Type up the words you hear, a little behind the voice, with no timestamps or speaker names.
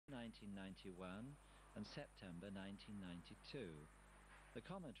1991 and September 1992. The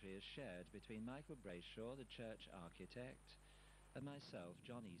commentary is shared between Michael Brayshaw, the church architect, and myself,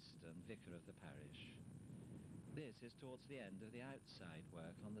 John Easton, vicar of the parish. This is towards the end of the outside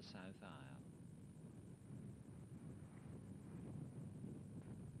work on the south aisle.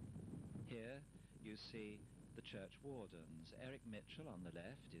 Here you see the church wardens. Eric Mitchell on the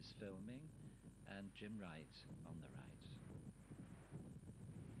left is filming, and Jim Wright on the right.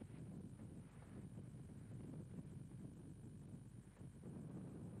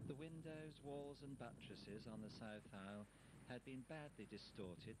 The windows, walls and buttresses on the south aisle had been badly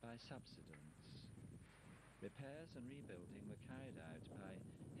distorted by subsidence. Repairs and rebuilding were carried out by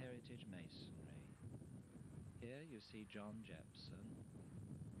Heritage Masonry. Here you see John Jepson,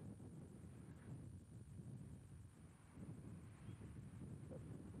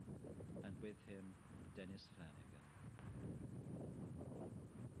 and with him Dennis Flanagan.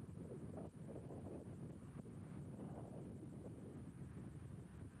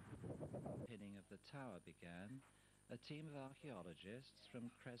 Pinning of the tower began, a team of archaeologists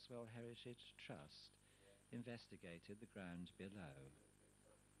from Creswell Heritage Trust investigated the ground below.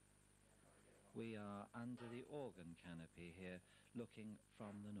 We are under the organ canopy here, looking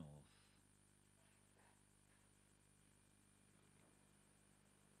from the north.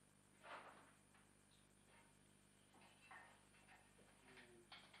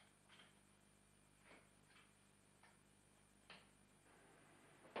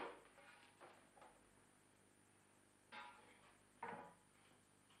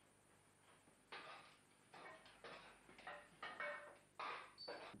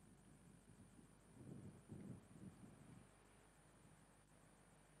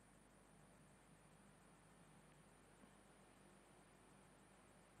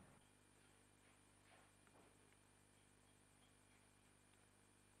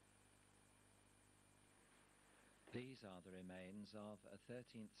 These are the remains of a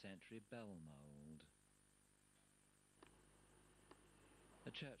 13th century bell mould.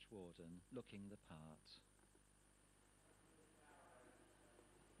 A church warden looking the part.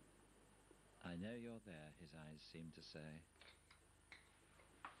 "I know you're there," his eyes seem to say.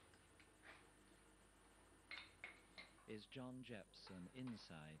 Is John Jepson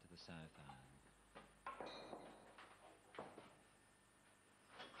inside the south aisle?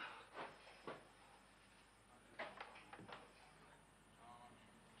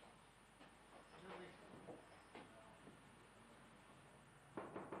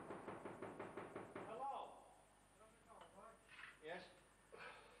 Hello? Yes?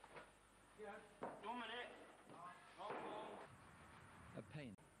 Yeah. 1 minute. A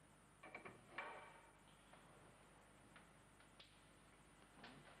paint.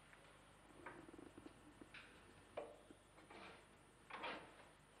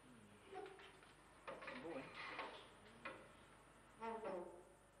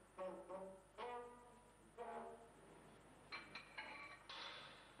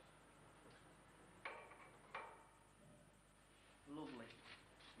 Lovely.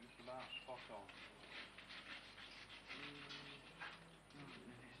 Just about spot on.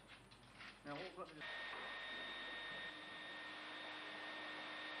 Now what we've got to do...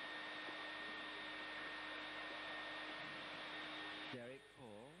 Derek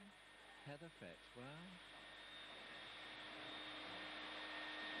Hall, Heather Fretwell,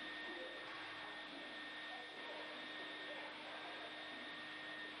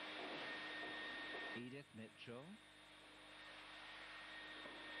 Edith Mitchell,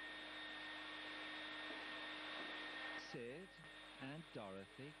 Sid and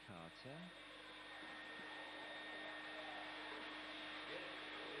Dorothy Carter,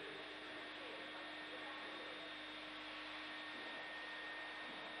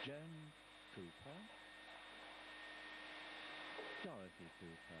 Joan Cooper, Dorothy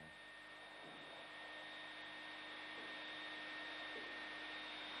Cooper,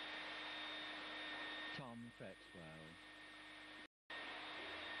 Tom Fretwell.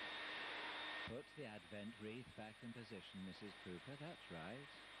 Put the Advent wreath back in position, Mrs. Cooper, that's right.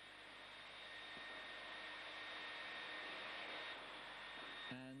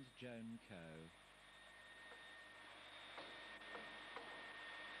 And Joan Coe.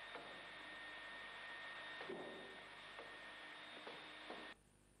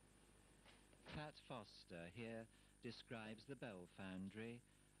 Pat Foster here describes the bell foundry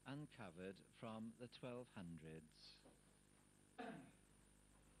uncovered from the 1200s.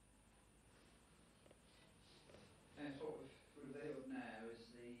 And what we've revealed now is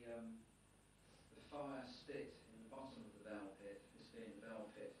the fire spit in the bottom of the bell pit. This being the bell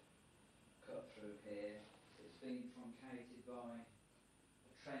pit cut through here. It's been truncated by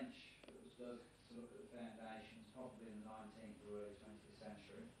a trench dug to look at the foundations, probably in the 19th or early 20th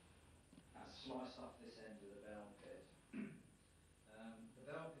century. That's sliced off this end of the bell pit. The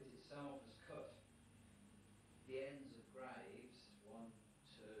bell pit itself was cut. The ends of graves, one,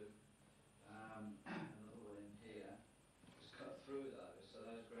 two, another one in here, was cut through those, so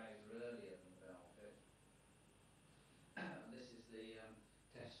those graves are earlier than the bell pit. And this is the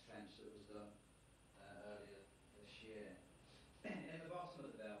test trench that was done earlier this year. In the bottom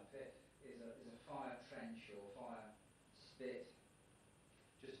of the bell pit is a fire trench or fire spit,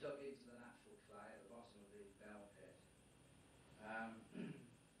 just dug into the natural clay at the bottom of the bell pit.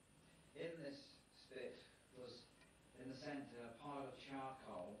 In this spit was, in the centre, a pile of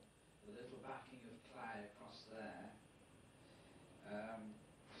charcoal with a little backing of clay across there.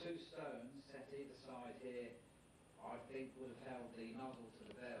 Two stones set either side here, I think, would have held the nozzle to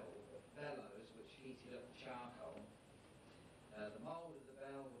the bellows, which heated up the charcoal. The mould of the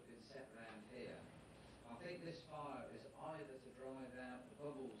bell would have been set round here. I think this fire is either to drive out the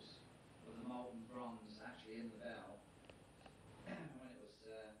bubbles of the molten bronze actually in the bell when it was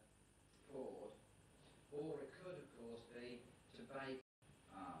poured, or it could, of course, be to bake.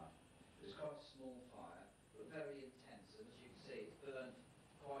 It was quite a small fire, but very intense, and as you can see, it's burnt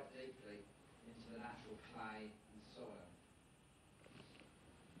quite deeply into the natural clay and soil.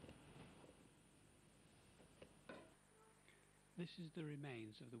 This is the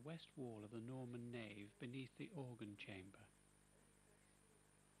remains of the west wall of the Norman nave beneath the organ chamber.